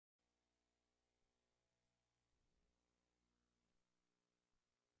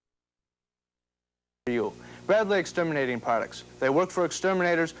Bradley Exterminating Products. They work for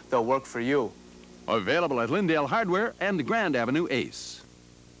exterminators, they'll work for you. Available at Lindale Hardware and Grand Avenue Ace.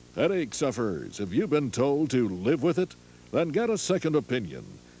 Headache sufferers, have you been told to live with it? Then get a second opinion.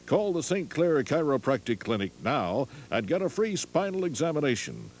 Call the St. Clair Chiropractic Clinic now and get a free spinal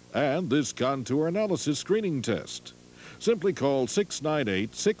examination and this contour analysis screening test. Simply call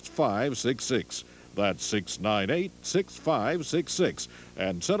 698-6566. That's 698-6566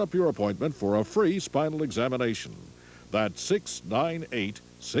 and set up your appointment for a free spinal examination. That's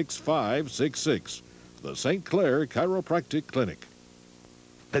 698-6566. The St. Clair Chiropractic Clinic.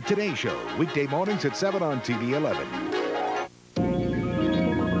 The Today Show, weekday mornings at 7 on TV 11.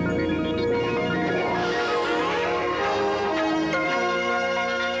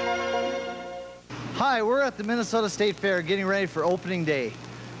 Hi, we're at the Minnesota State Fair getting ready for opening day.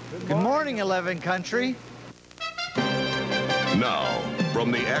 Good morning, 11 Country. Now, from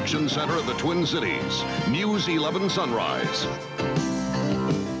the action center of the Twin Cities, News 11 Sunrise.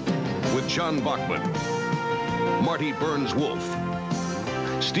 With John Bachman, Marty Burns-Wolf,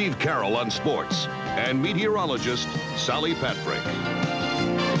 Steve Carroll on sports, and meteorologist Sally Patrick.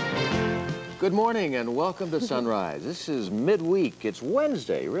 Good morning and welcome to Sunrise. This is midweek. It's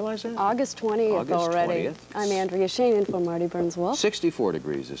Wednesday. You realize that? August 20th already. 20th. I'm Andrea Shane for Marty Burns-Wolf. 64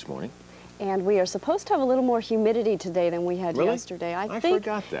 degrees this morning. And we are supposed to have a little more humidity today than we had yesterday. I think,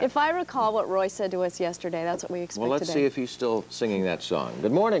 forgot that. if I recall what Roy said to us yesterday, that's what we expect Well, let's today. see if he's still singing that song.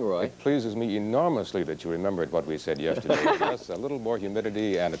 Good morning, Roy. It pleases me enormously that you remembered what we said yesterday. Yes, a little more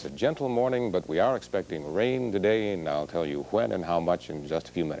humidity, and it's a gentle morning, but we are expecting rain today, and I'll tell you when and how much in just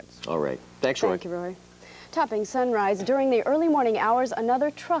a few minutes. All right. Thanks, Roy. Thank you, Roy. Topping Sunrise, during the early morning hours, another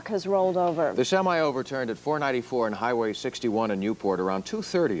truck has rolled over. The semi overturned at 494 and Highway 61 in Newport around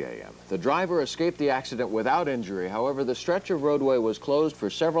 2:30 a.m. The driver escaped the accident without injury. However, the stretch of roadway was closed for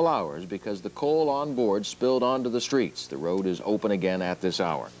several hours because the coal on board spilled onto the streets. The road is open again at this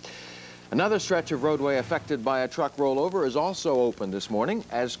hour. Another stretch of roadway affected by a truck rollover is also open this morning,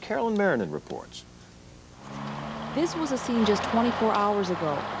 as Carolyn Marinan reports. This was a scene just 24 hours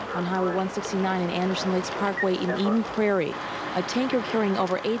ago on Highway 169 and Anderson Lakes Parkway in Eden Prairie. A tanker carrying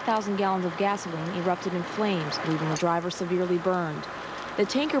over 8,000 gallons of gasoline erupted in flames, leaving the driver severely burned. The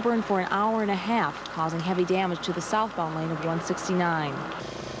tanker burned for an hour and a half, causing heavy damage to the southbound lane of 169.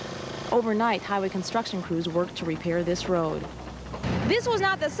 Overnight, highway construction crews worked to repair this road. This was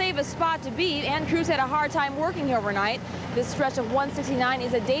not the safest spot to be, and crews had a hard time working here overnight. This stretch of 169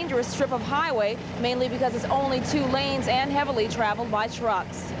 is a dangerous strip of highway, mainly because it's only 2 lanes and heavily traveled by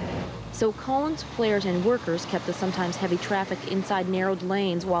trucks. So cones, flares, and workers kept the sometimes heavy traffic inside narrowed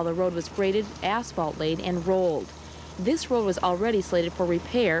lanes while the road was graded, asphalt laid, and rolled. This road was already slated for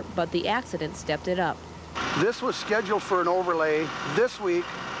repair, but the accident stepped it up. This was scheduled for an overlay this week,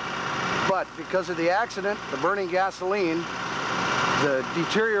 but because of the accident, the burning gasoline, the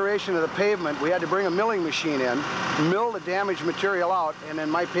deterioration of the pavement, we had to bring a milling machine in, mill the damaged material out, and then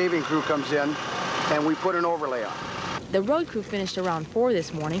my paving crew comes in and we put an overlay on. The road crew finished around 4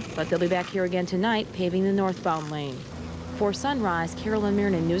 this morning, but they'll be back here again tonight paving the northbound lane. For Sunrise, Carolyn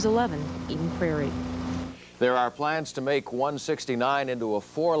Marinan, News 11, Eden Prairie. There are plans to make 169 into a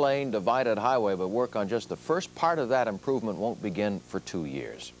 4-lane divided highway, but work on just the first part of that improvement won't begin for 2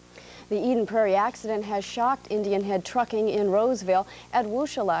 years. The Eden Prairie accident has shocked Indian Head Trucking in Roseville. Ed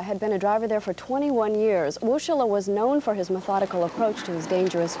Wushila had been a driver there for 21 years. Wushila was known for his methodical approach to his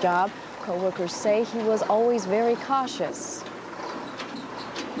dangerous job. Co-workers say he was always very cautious.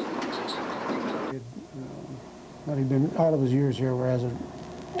 Well, he'd been all of his years here as a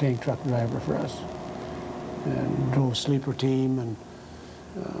tank truck driver for us, and drove sleeper team and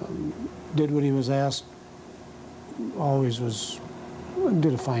did what he was asked. Always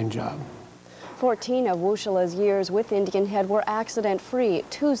did a fine job. 14 of Wushila's years with Indian Head were accident-free.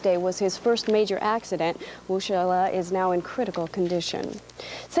 Tuesday was his first major accident. Wushila is now in critical condition.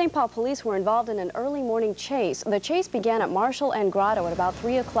 St. Paul police were involved in an early morning chase. The chase began at Marshall and Grotto at about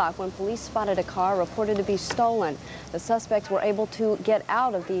 3 o'clock when police spotted a car reported to be stolen. The suspects were able to get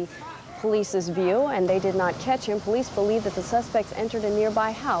out of the police's view, and they did not catch him. Police believe that the suspects entered a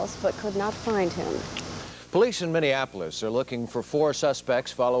nearby house but could not find him. Police in Minneapolis are looking for 4 suspects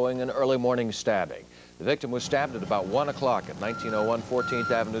following an early morning stabbing. The victim was stabbed at about 1 o'clock at 1901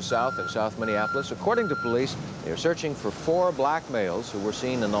 14th Avenue South in South Minneapolis. According to police, they are searching for 4 black males who were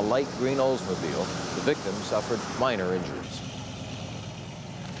seen in a light green Oldsmobile. The victim suffered minor injuries.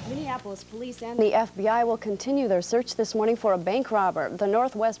 Minneapolis police and the FBI will continue their search this morning for a bank robber. The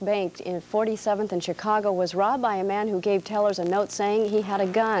Northwest Bank in 47th in Chicago was robbed by a man who gave tellers a note saying he had a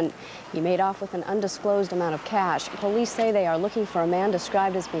gun. He made off with an undisclosed amount of cash. Police say they are looking for a man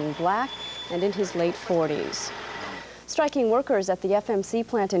described as being black. and in his late 40s. Striking workers at the FMC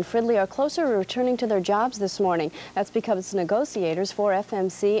plant in Fridley are closer to returning to their jobs this morning. That's because negotiators for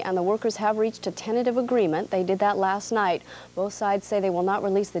FMC and the workers have reached a tentative agreement. They did that last night. Both sides say they will not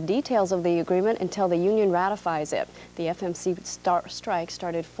release the details of the agreement until the union ratifies it. The FMC strike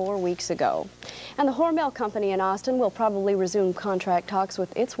started 4 weeks ago. And the Hormel Company in Austin will probably resume contract talks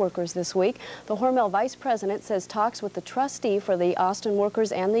with its workers this week. The Hormel vice president says talks with the trustee for the Austin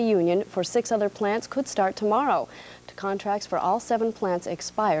workers and the union for 6 other plants could start tomorrow. Contracts for all 7 plants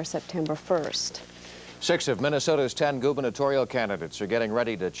expire September 1st. 6 of Minnesota's 10 gubernatorial candidates are getting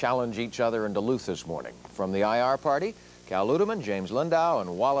ready to challenge each other in Duluth this morning. From the IR party, Cal Ludeman, James Lindau,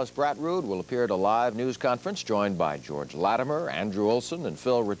 and Wallace Bratrud will appear at a live news conference joined by George Latimer, Andrew Olson, and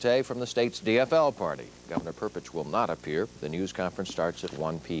Phil Rattay from the state's DFL party. Governor Perpich will not appear. The news conference starts at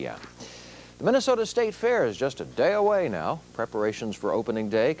 1 p.m. The Minnesota State Fair is just a day away now. Preparations for opening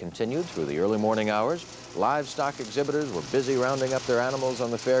day continued through the early morning hours. Livestock exhibitors were busy rounding up their animals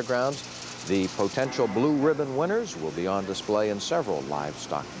on the fairgrounds. The potential blue ribbon winners will be on display in several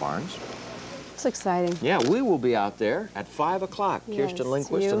livestock barns. It's exciting. Yeah, we will be out there at 5 o'clock. Yes, Kirsten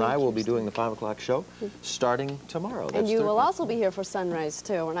Lindquist and I will be doing the 5 o'clock show starting tomorrow. And you will also be here for sunrise,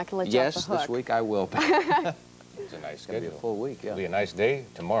 too. We're not going to let you off the hook. Yes, this week I will be. It's a nice schedule. It'll be a full week, yeah. It'll be a nice day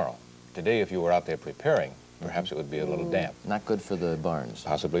tomorrow. Today, if you were out there preparing, perhaps it would be a little damp. Not good for the barns.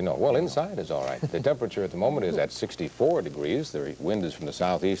 Possibly no. Well, inside is all right. The temperature at the moment is at 64 degrees. The wind is from the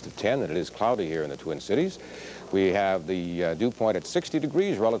southeast at 10, and it is cloudy here in the Twin Cities. We have the dew point at 60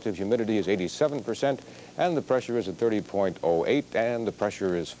 degrees. Relative humidity is 87%, and the pressure is at 30.08, and the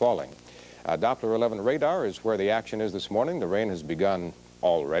pressure is falling. Doppler 11 radar is where the action is this morning. The rain has begun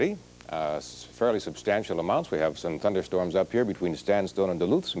already. Fairly substantial amounts. We have some thunderstorms up here between Stanstone and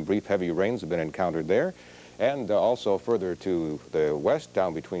Duluth. Some brief heavy rains have been encountered there. And also further to the west,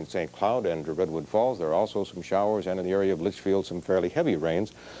 down between St. Cloud and Redwood Falls, there are also some showers, and in the area of Litchfield, some fairly heavy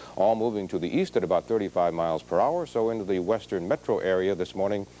rains, all moving to the east at about 35 miles per hour. So into the western metro area this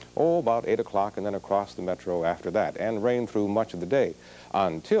morning, about 8 o'clock, and then across the metro after that. And rain through much of the day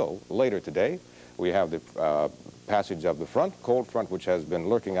until later today. We have the passage of the front, cold front, which has been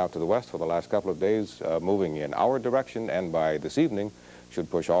lurking out to the west for the last couple of days, moving in our direction, and by this evening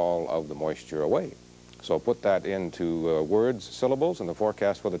should push all of the moisture away. So put that into words, syllables, and the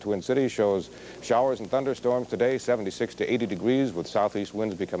forecast for the Twin Cities shows showers and thunderstorms today, 76 to 80 degrees, with southeast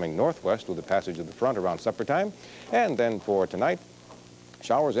winds becoming northwest with the passage of the front around supper time. And then for tonight,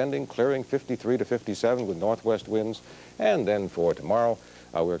 showers ending, clearing 53 to 57 with northwest winds. And then for tomorrow,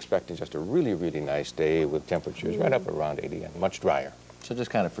 we're expecting just a really, really nice day with temperatures right up around 80 and much drier. So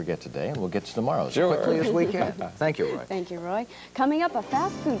just kind of forget today, and we'll get to tomorrow as Sure. quickly as we can. Thank you, Roy. Thank you, Roy. Coming up, a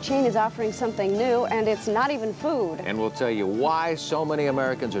fast food chain is offering something new, and it's not even food. And we'll tell you why so many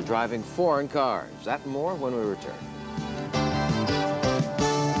Americans are driving foreign cars. That and more when we return.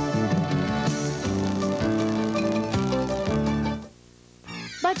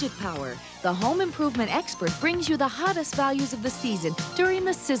 Budget Power, the home improvement expert, brings you the hottest values of the season during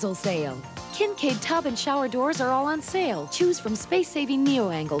the sizzle sale. Kincaid tub and shower doors are all on sale. Choose from space-saving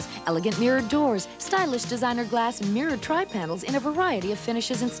neo-angles, elegant mirrored doors, stylish designer glass, and mirrored tri-panels in a variety of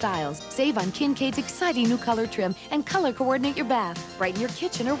finishes and styles. Save on Kincaid's exciting new color trim and color coordinate your bath. Brighten your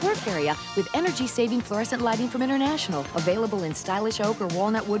kitchen or work area with energy-saving fluorescent lighting from International. Available in stylish oak or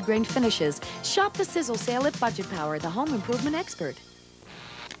walnut wood-grained finishes. Shop the sizzle sale at Budget Power, the home improvement expert.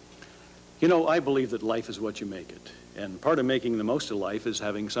 You know, I believe that life is what you make it. And part of making the most of life is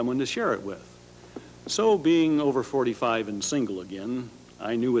having someone to share it with. So, being over 45 and single again,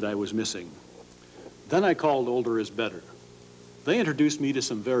 I knew what I was missing. Then I called Older is Better. They introduced me to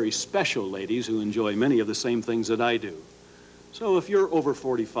some very special ladies who enjoy many of the same things that I do. So if you're over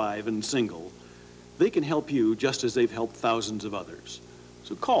 45 and single, they can help you just as they've helped thousands of others.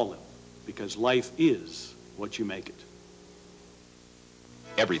 So call them, because life is what you make it.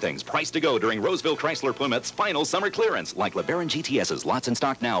 Everything's priced to go during Roseville Chrysler Plymouth's final summer clearance. Like LeBaron GTS's, lots in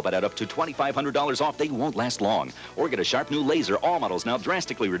stock now, but at up to $2,500 off, they won't last long. Or get a sharp new Laser, all models now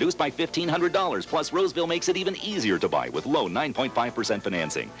drastically reduced by $1,500. Plus, Roseville makes it even easier to buy with low 9.5%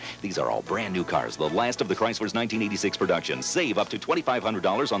 financing. These are all brand new cars, the last of the Chrysler's 1986 production. Save up to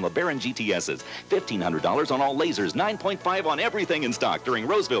 $2,500 on LeBaron GTS's, $1,500 on all Lasers, 9.5% on everything in stock during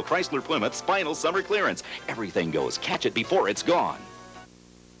Roseville Chrysler Plymouth's final summer clearance. Everything goes. Catch it before it's gone.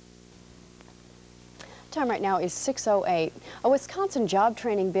 Time right now is 6:08. A Wisconsin job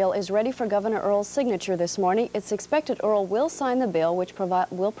training bill is ready for Governor Earle's signature this morning. It's expected Earle will sign the bill, which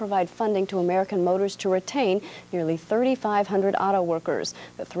will provide funding to American Motors to retain nearly 3,500 auto workers.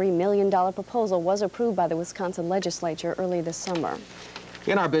 The $3 million proposal was approved by the Wisconsin legislature early this summer.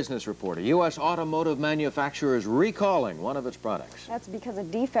 In our business report, a U.S. automotive manufacturer is recalling one of its products. That's because a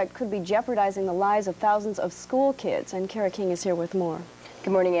defect could be jeopardizing the lives of thousands of school kids. And Kara King is here with more. Good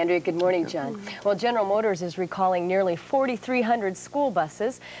morning, Andrea. Good morning, John. Well, General Motors is recalling nearly 4,300 school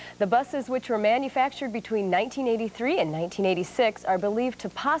buses. The buses, which were manufactured between 1983 and 1986, are believed to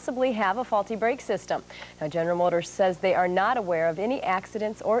possibly have a faulty brake system. Now, General Motors says they are not aware of any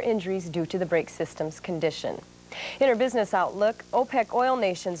accidents or injuries due to the brake system's condition. In our business outlook, OPEC oil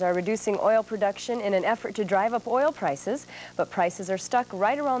nations are reducing oil production in an effort to drive up oil prices, but prices are stuck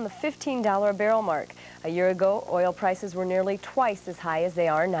right around the $15 a barrel mark. A year ago, oil prices were nearly twice as high as they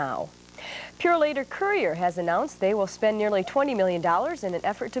are now. Purolator Courier has announced they will spend nearly $20 million in an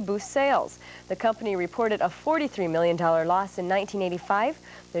effort to boost sales. The company reported a $43 million loss in 1985.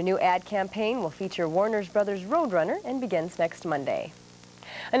 Their new ad campaign will feature Warner Brothers Roadrunner and begins next Monday.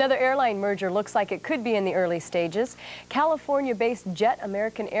 Another airline merger looks like it could be in the early stages. California-based Jet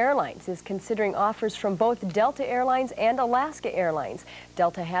American Airlines is considering offers from both Delta Airlines and Alaska Airlines.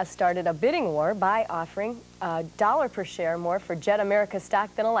 Delta has started a bidding war by offering $1 per share more for Jet America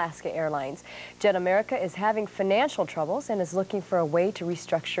stock than Alaska Airlines. Jet America is having financial troubles and is looking for a way to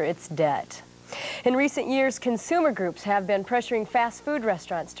restructure its debt. In recent years, consumer groups have been pressuring fast food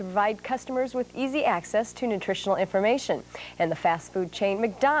restaurants to provide customers with easy access to nutritional information. And the fast food chain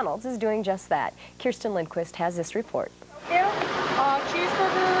McDonald's is doing just that. Kirsten Lindquist has this report. Here,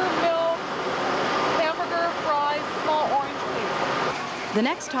 cheeseburger, milk, hamburger, fries, small orange, please. The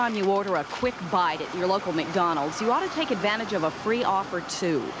next time you order a quick bite at your local McDonald's, you ought to take advantage of a free offer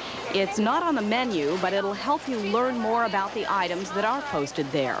too. It's not on the menu, but it'll help you learn more about the items that are posted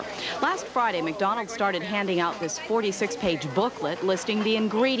there. Last Friday, McDonald's started handing out this 46-page booklet listing the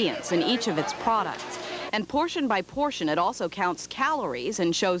ingredients in each of its products. And portion by portion, it also counts calories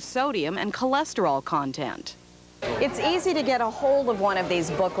and shows sodium and cholesterol content. It's easy to get a hold of one of these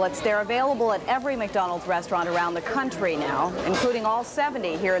booklets. They're available at every McDonald's restaurant around the country now, including all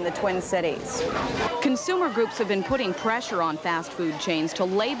 70 here in the Twin Cities. Consumer groups have been putting pressure on fast food chains to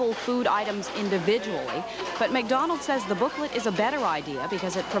label food items individually, but McDonald's says the booklet is a better idea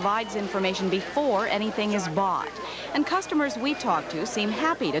because it provides information before anything is bought. And customers we talk to seem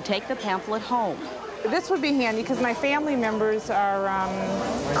happy to take the pamphlet home. This would be handy because my family members are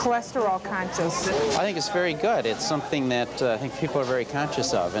cholesterol conscious. I think it's very good. It's something that I think people are very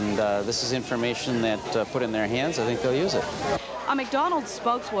conscious of, and this is information that put in their hands. I think they'll use it. A McDonald's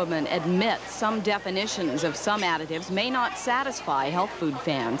spokeswoman admits some definitions of some additives may not satisfy health food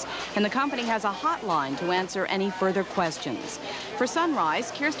fans, and the company has a hotline to answer any further questions. For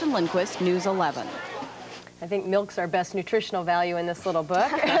Sunrise, Kirsten Lindquist, News 11. I think milk's our best nutritional value in this little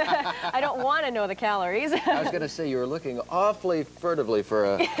book. I don't want to know the calories. I was going to say you were looking awfully furtively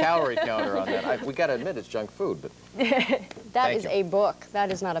for a calorie counter on that. We got to admit it's junk food, but that is a book.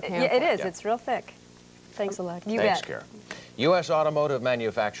 That is not a pamphlet. Yeah, it is. Yeah. It's real thick. Thanks a lot. Thanks, Kara. U.S. automotive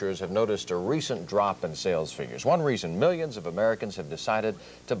manufacturers have noticed a recent drop in sales figures. One reason, millions of Americans have decided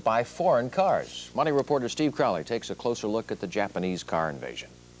to buy foreign cars. Money reporter Steve Crowley takes a closer look at the Japanese car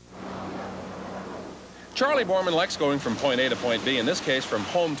invasion. Charlie Borman likes going from point A to point B, in this case from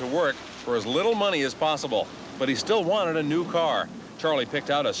home to work, for as little money as possible. But he still wanted a new car. Charlie picked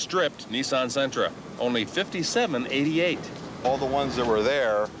out a stripped Nissan Sentra, only $57,888. All the ones that were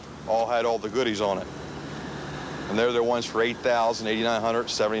there all had all the goodies on it. And they're the ones for $8,000, $8,900,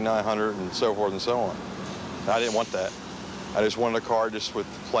 $7,900, and so forth and so on. I didn't want that. I just wanted a car just with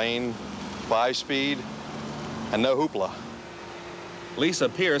plain 5-speed and no hoopla. Lisa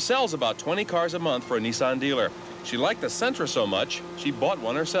Pierce sells about 20 cars a month for a Nissan dealer. She liked the Sentra so much, she bought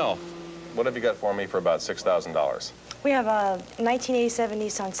one herself. What have you got for me for about $6,000? We have a 1987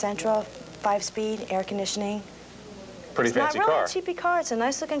 Nissan Sentra, 5-speed, air conditioning. Pretty fancy car. It's not really a cheapy car. It's a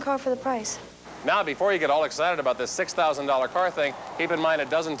nice-looking car for the price. Now, before you get all excited about this $6,000 car thing, keep in mind it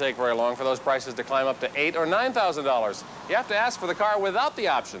doesn't take very long for those prices to climb up to $8,000 or $9,000. You have to ask for the car without the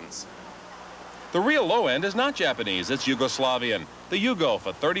options. The real low end is not Japanese, it's Yugoslavian. The Yugo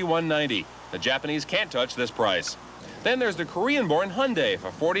for $31,990. The Japanese can't touch this price. Then there's the Korean-born Hyundai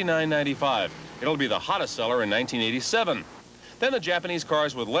for $49,995. It'll be the hottest seller in 1987. Then the Japanese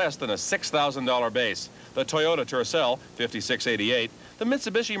cars with less than a $6,000 base. The Toyota Tercel, $56,888. The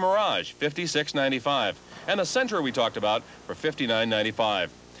Mitsubishi Mirage, $56,995. And the Sentra we talked about for $59,995.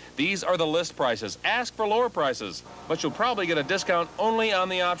 These are the list prices. Ask for lower prices, but you'll probably get a discount only on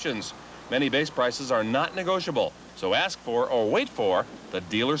the options. Many base prices are not negotiable, so ask for or wait for the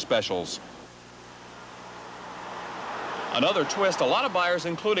dealer specials. Another twist, a lot of buyers,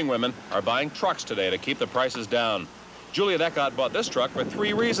 including women, are buying trucks today to keep the prices down. Juliet Eckott bought this truck for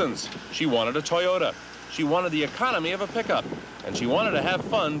 3 reasons. She wanted a Toyota. She wanted the economy of a pickup, and she wanted to have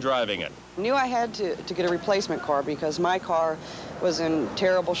fun driving it. I knew I had to get a replacement car because my car was in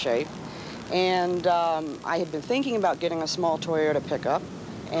terrible shape. And I had been thinking about getting a small Toyota pickup,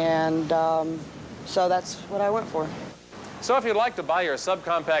 and so that's what I went for. So if you'd like to buy your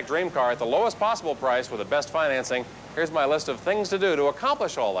subcompact dream car at the lowest possible price with the best financing, here's my list of things to do to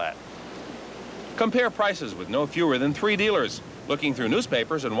accomplish all that. Compare prices with no fewer than 3 dealers. Looking through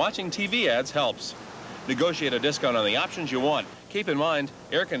newspapers and watching TV ads helps. Negotiate a discount on the options you want. Keep in mind,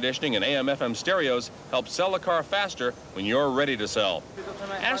 air conditioning and AM/FM stereos help sell the car faster when you're ready to sell.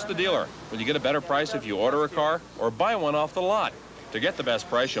 Ask the dealer, will you get a better price if you order a car or buy one off the lot? To get the best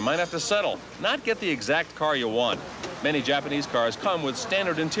price, you might have to settle, not get the exact car you want. Many Japanese cars come with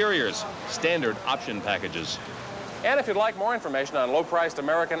standard interiors, standard option packages. And if you'd like more information on low-priced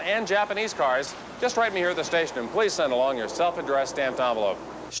American and Japanese cars, just write me here at the station and please send along your self-addressed stamped envelope.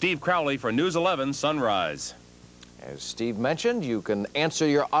 Steve Crowley for News 11 Sunrise. As Steve mentioned, you can answer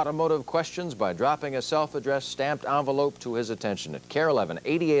your automotive questions by dropping a self-addressed stamped envelope to his attention at KARE-11,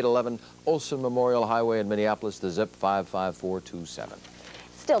 8811 Olson Memorial Highway in Minneapolis, the zip 55427.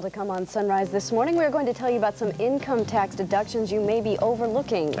 Still to come on Sunrise this morning, we're going to tell you about some income tax deductions you may be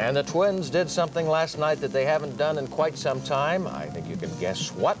overlooking. And the Twins did something last night that they haven't done in quite some time. I think you can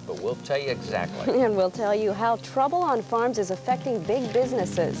guess what, but we'll tell you exactly. And we'll tell you how trouble on farms is affecting big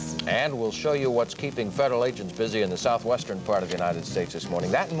businesses. And we'll show you what's keeping federal agents busy in the southwestern part of the United States this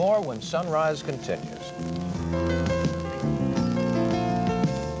morning. That and more when Sunrise continues.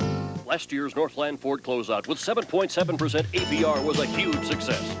 Last year's Northland Ford closeout with 7.7% APR was a huge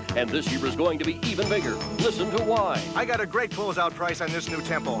success. And this year is going to be even bigger. Listen to why. I got a great closeout price on this new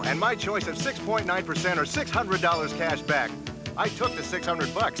Tempo, and my choice of 6.9% or $600 cash back. I took the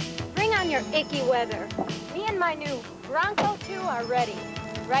 $600. Bring on your icky weather. Me and my new Bronco 2 are ready.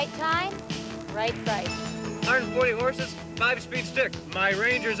 Right time, right price. 140 horses, 5-speed stick. My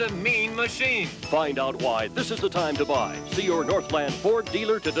Ranger's a mean machine. Find out why this is the time to buy. See your Northland Ford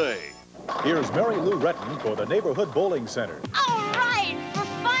dealer today. Here's Mary Lou Retton for the Neighborhood Bowling Center. All right, for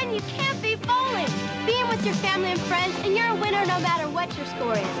fun, you can't beat bowling. Being with your family and friends, and you're a winner no matter what your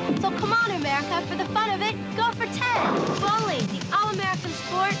score is. So come on, America, for the fun of it, go for 10. Bowling, the all-American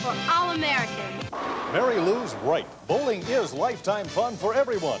sport for all Americans. Mary Lou's right. Bowling is lifetime fun for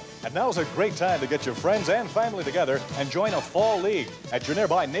everyone. And now's a great time to get your friends and family together and join a fall league at your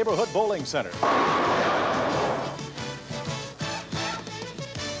nearby Neighborhood Bowling Center.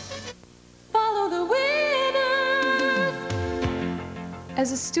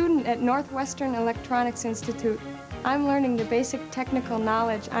 As a student at Northwestern Electronics Institute, I'm learning the basic technical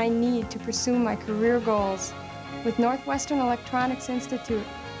knowledge I need to pursue my career goals. With Northwestern Electronics Institute,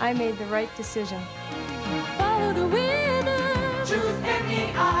 I made the right decision. Follow the winner. Choose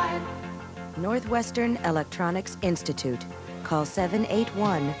NEI. Northwestern Electronics Institute. Call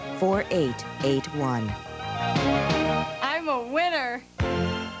 781-4881. I'm a winner.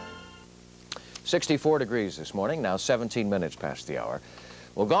 64 degrees this morning, now 17 minutes past the hour.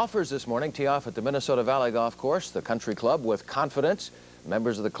 Well, golfers this morning tee off at the Minnesota Valley Golf Course, the country club, with confidence.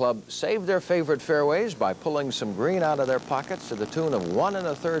 Members of the club saved their favorite fairways by pulling some green out of their pockets to the tune of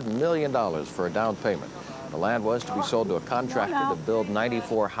 $1.33 million for a down payment. The land was to be sold to a contractor to build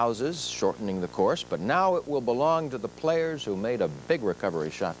 94 houses, shortening the course, but now it will belong to the players who made a big recovery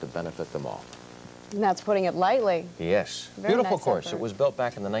shot to benefit them all. And that's putting it lightly. Yes. Very Beautiful nice course. effort. It was built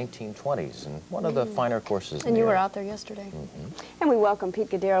back in the 1920s and one of the finer courses. And you were out there yesterday. And we welcome Pete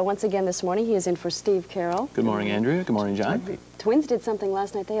Gadara once again this morning. He is in for Steve Carroll. Good morning, Andrea. Good morning, John. Twins did something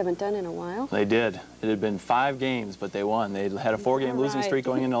last night they haven't done in a while. They did. It had been 5 games, but they won. They had a 4-game losing streak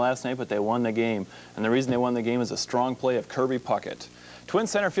going into last night, but they won the game. And the reason they won the game is a strong play of Kirby Puckett. Twin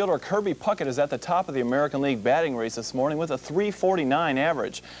center fielder Kirby Puckett is at the top of the American League batting race this morning with a .349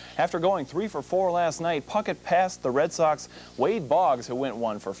 average. After going 3 for 4 last night, Puckett passed the Red Sox Wade Boggs, who went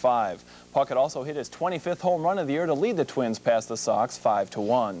 1 for 5. Puckett also hit his 25th home run of the year to lead the Twins past the Sox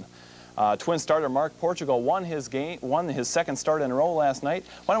 5-1. Twin starter Mark Portugal won his second start in a row last night.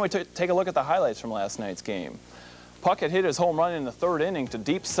 Why don't we take a look at the highlights from last night's game? Puckett hit his home run in the 3rd inning to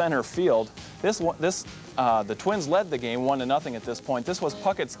deep center field. The Twins led the game 1-0 at this point. This was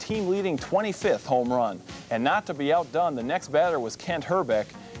Puckett's team-leading 25th home run. And not to be outdone, the next batter was Kent Herbeck,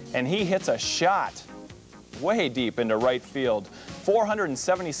 and he hits a shot way deep into right field.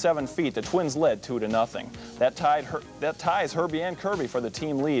 477 feet, the Twins led 2-0. That ties Herbie and Kirby for the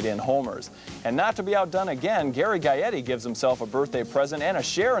team lead in homers. And not to be outdone again, Gary Gaetti gives himself a birthday present and a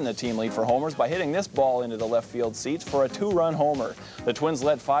share in the team lead for homers by hitting this ball into the left field seats for a 2-run homer. The Twins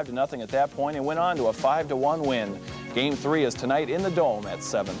led 5-0 at that point and went on to a 5-1 win. Game 3 is tonight in the Dome at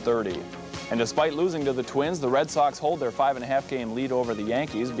 7:30. And despite losing to the Twins, the Red Sox hold their 5.5-game lead over the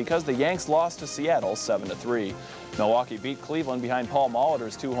Yankees because the Yanks lost to Seattle 7-3. Milwaukee beat Cleveland behind Paul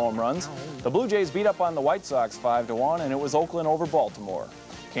Molitor's 2 home runs. The Blue Jays beat up on the White Sox 5-1, and it was Oakland over Baltimore.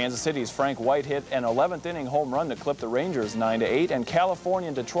 Kansas City's Frank White hit an 11th inning home run to clip the Rangers 9-8, and California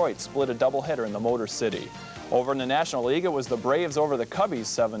and Detroit split a doubleheader in the Motor City. Over in the National League, it was the Braves over the Cubbies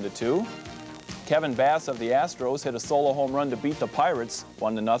 7-2. Kevin Bass of the Astros hit a solo home run to beat the Pirates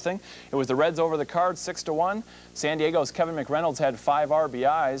 1-0. It was the Reds over the Cards 6-1. San Diego's Kevin McReynolds had 5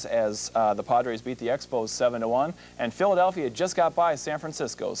 RBIs as the Padres beat the Expos 7-1. And Philadelphia just got by San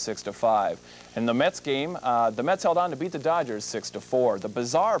Francisco 6-5. In the Mets game, the Mets held on to beat the Dodgers 6-4. The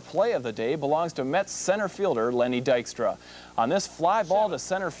bizarre play of the day belongs to Mets center fielder Lenny Dykstra. On this fly ball to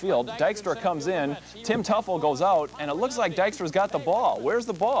center field, Dykstra comes in, Tim Tuffle goes out, and it looks like Dykstra's got the ball. Where's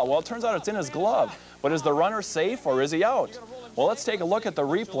the ball? Well, it turns out it's in his glove. But is the runner safe or is he out? Well, let's take a look at the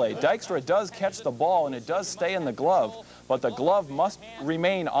replay. Dykstra does catch the ball and it does stay in the glove, but the glove must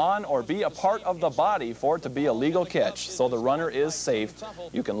remain on or be a part of the body for it to be a legal catch. So the runner is safe.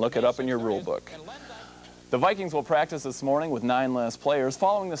 You can look it up in your rule book. The Vikings will practice this morning with 9 less players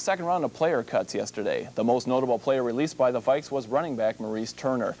following the second round of player cuts yesterday. The most notable player released by the Vikes was running back Maurice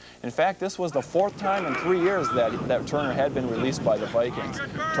Turner. In fact, this was the 4th time in 3 years that Turner had been released by the Vikings.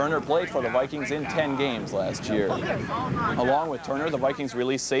 Turner played for the Vikings in 10 games last year. Along with Turner, the Vikings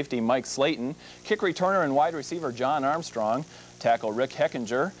released safety Mike Slayton, kick returner and wide receiver John Armstrong, tackle Rick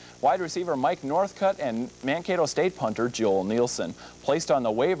Heckinger, wide receiver Mike Northcutt, and Mankato State punter Joel Nielsen. Placed on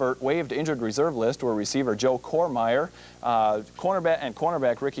the waived injured reserve list were receiver Joe Cormeyer,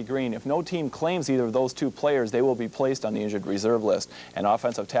 cornerback Ricky Green. If no team claims either of those 2 players, they will be placed on the injured reserve list. And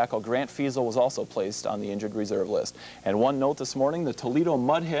offensive tackle Grant Fiesel was also placed on the injured reserve list. And one note this morning, the Toledo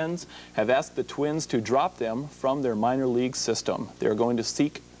Mud Hens have asked the Twins to drop them from their minor league system. They're going to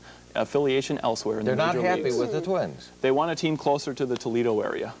seek affiliation elsewhere in the major leagues. They're not happy with the Twins. They want a team closer to the Toledo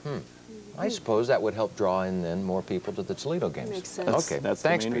area. I suppose that would help draw in then more people to the Toledo games. Makes sense. Okay, that's the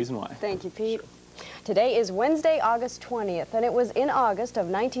main reason why. Thank you, Pete. Today is Wednesday, August 20th, and it was in August of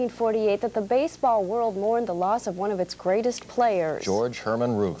 1948 that the baseball world mourned the loss of one of its greatest players. George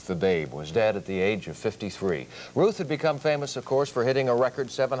Herman Ruth, the Babe, was dead at the age of 53. Ruth had become famous, of course, for hitting a record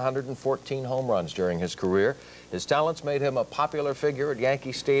 714 home runs during his career. His talents made him a popular figure at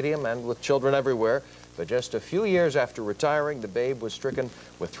Yankee Stadium and with children everywhere. But just a few years after retiring, the Babe was stricken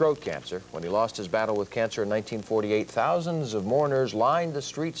with throat cancer. When he lost his battle with cancer in 1948, thousands of mourners lined the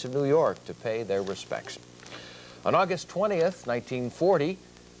streets of New York to pay their respects. On August 20th, 1940,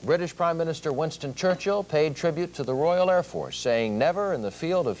 British Prime Minister Winston Churchill paid tribute to the Royal Air Force, saying never in the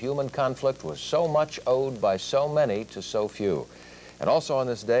field of human conflict was so much owed by so many to so few. And also on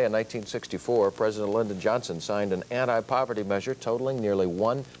this day in 1964, President Lyndon Johnson signed an anti-poverty measure totaling nearly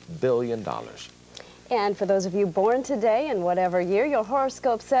 $1 billion. And for those of you born today and whatever year your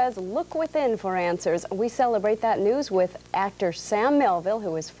horoscope says, look within for answers. We celebrate that news with actor Sam Melville,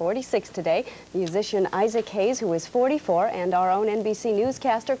 who is 46 today, musician Isaac Hayes, who is 44, and our own NBC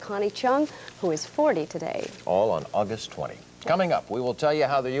newscaster Connie Chung, who is 40 today. All on August 20. Coming up, we will tell you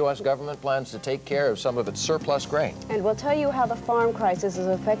how the U.S. government plans to take care of some of its surplus grain. And we'll tell you how the farm crisis is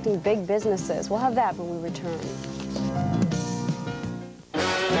affecting big businesses. We'll have that when we return.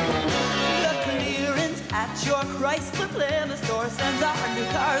 At your Chrysler Plymouth store sends our new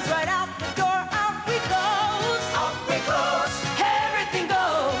cars right out the door. Out we goes. Out we goes. Everything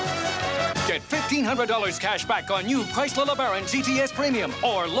goes. Get $1,500 cash back on new Chrysler LeBaron GTS Premium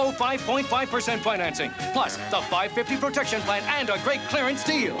or low 5.5% financing. Plus the 550 protection plan and a great clearance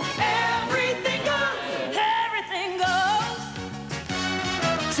deal. Everything goes. Everything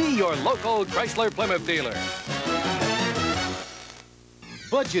goes. See your local Chrysler Plymouth dealer.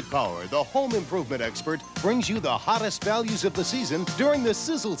 Budget Power, the home improvement expert, brings you the hottest values of the season during the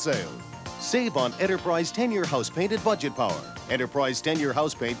Sizzle Sale. Save on Enterprise 10-year house paint at Budget Power. Enterprise 10-year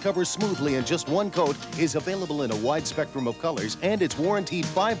house paint covers smoothly in just 1 coat, is available in a wide spectrum of colors, and it's warranted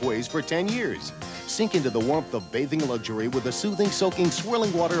 5 ways for 10 years. Sink into the warmth of bathing luxury with the soothing, soaking,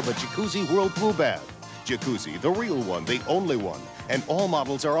 swirling water of a Jacuzzi Whirlpool bath. Jacuzzi, the real one, the only one. And all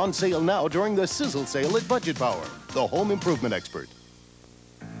models are on sale now during the Sizzle Sale at Budget Power, the home improvement expert.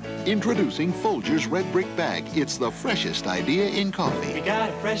 Introducing Folgers Red Brick Bag. It's the freshest idea in coffee. We got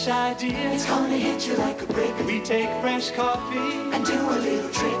a fresh idea. It's gonna hit you like a brick. We take fresh coffee and do a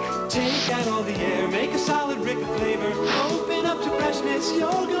little trick. Take out all the air, make a solid brick of flavor. Open up to freshness, you're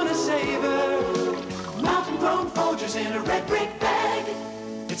gonna savor. Mountain grown Folgers in a red brick bag.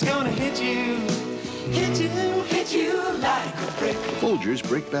 It's gonna hit you like a brick. Folgers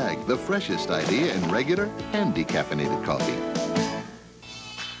Brick Bag, the freshest idea in regular and decaffeinated coffee.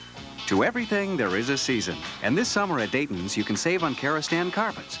 To everything, there is a season. And this summer at Dayton's, you can save on KARE-TV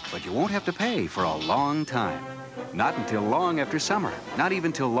carpets, but you won't have to pay for a long time. Not until long after summer, not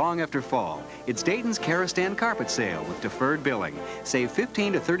even till long after fall. It's Dayton's KARE-TV carpet sale with deferred billing. Save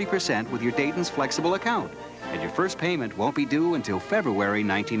 15 to 30% with your Dayton's flexible account. And your first payment won't be due until February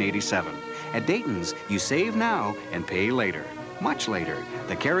 1987. At Dayton's, you save now and pay later. Much later.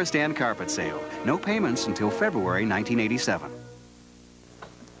 The KARE-TV carpet sale. No payments until February 1987.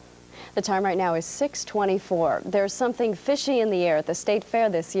 The time right now is 6:24. There's something fishy in the air at the State Fair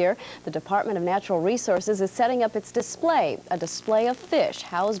this year. The Department of Natural Resources is setting up its display, a display of fish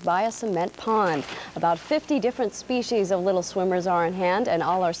housed by a cement pond. About 50 different species of little swimmers are in hand, and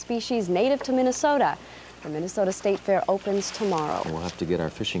all are species native to Minnesota. The Minnesota State Fair opens tomorrow. We'll have to get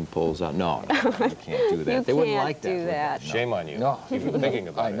our fishing poles out. No, we can't do that. They wouldn't like that. You can't do that. Shame on you. No. You've been thinking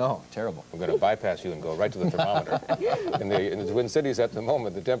about it. I know. Terrible. We're going to bypass you and go right to the thermometer. In the Twin Cities at the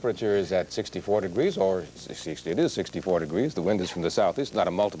moment, the temperature is at 64 degrees, or 60. It is 64 degrees. The wind is from the southeast, not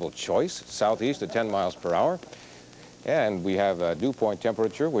a multiple choice. Southeast at 10 miles per hour. And we have a dew point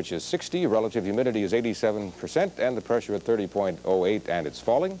temperature, which is 60. Relative humidity is 87%, and the pressure at 30.08, and it's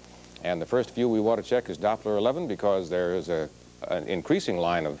falling. And the first view we want to check is Doppler 11, because there is an increasing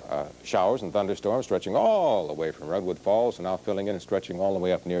line of showers and thunderstorms stretching all the way from Redwood Falls and now filling in and stretching all the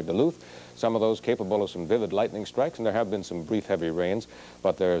way up near Duluth. Some of those capable of some vivid lightning strikes, and there have been some brief heavy rains,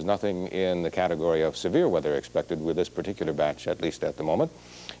 but there's nothing in the category of severe weather expected with this particular batch, at least at the moment.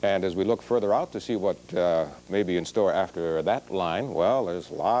 And as we look further out to see what may be in store after that line, well,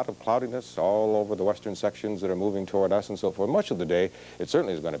 there's a lot of cloudiness all over the western sections that are moving toward us and so forth. Much of the day, it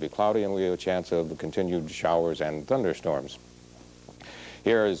certainly is going to be cloudy, and we have a chance of continued showers and thunderstorms.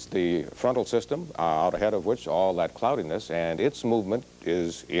 Here is the frontal system, out ahead of which all that cloudiness, and its movement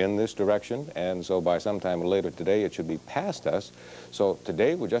is in this direction, and so by sometime later today it should be past us. So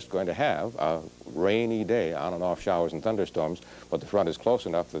today we're just going to have a rainy day, on and off showers and thunderstorms, but the front is close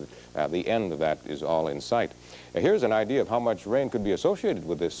enough that the end of that is all in sight. Here's an idea of how much rain could be associated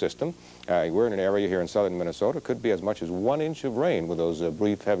with this system. We're in an area here in southern Minnesota, could be as much as 1 inch of rain with those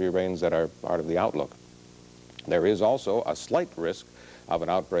brief heavy rains that are part of the outlook. There is also a slight risk of an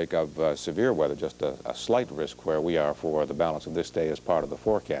outbreak of severe weather, just a slight risk where we are for the balance of this day as part of the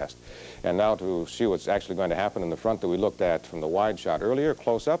forecast. And now to see what's actually going to happen in the front that we looked at from the wide shot earlier,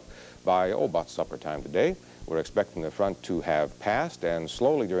 close up by, about supper time today. We're expecting the front to have passed, and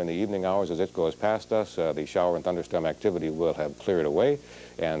slowly during the evening hours as it goes past us, the shower and thunderstorm activity will have cleared away,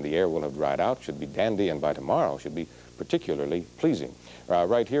 and the air will have dried out, should be dandy, and by tomorrow should be particularly pleasing.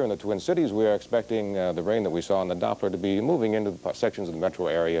 Right here in the Twin Cities, we are expecting the rain that we saw in the Doppler to be moving into the sections of the metro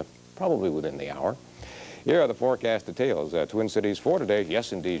area probably within the hour. Here are the forecast details. Twin Cities for today,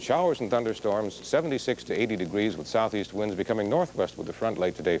 yes indeed, showers and thunderstorms, 76 to 80 degrees with southeast winds becoming northwest with the front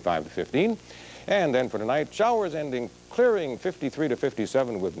late today, 5 to 15. And then for tonight, showers ending clearing 53 to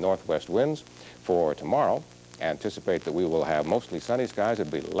 57 with northwest winds. For tomorrow, anticipate that we will have mostly sunny skies.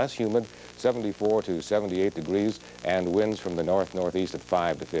 It'll be less humid, 74 to 78 degrees, and winds from the north-northeast at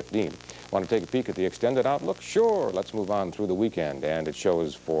 5 to 15. Want to take a peek at the extended outlook? Sure. Let's move on through the weekend. And it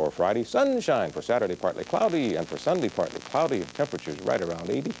shows for Friday, sunshine. For Saturday, partly cloudy. And for Sunday, partly cloudy. Temperatures right around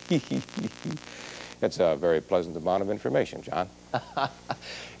 80. It's a very pleasant amount of information, John.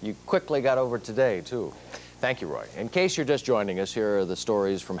 You quickly got over today, too. Thank you, Roy. In case you're just joining us, here are the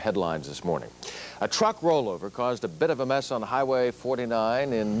stories from headlines this morning. A truck rollover caused a bit of a mess on Highway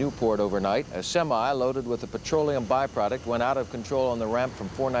 49 in Newport overnight. A semi loaded with a petroleum byproduct went out of control on the ramp from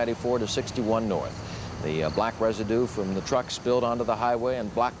 494 to 61 North. The black residue from the truck spilled onto the highway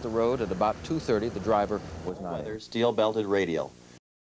and blocked the road at about 2:30. The driver was not. Weather, steel-belted radial.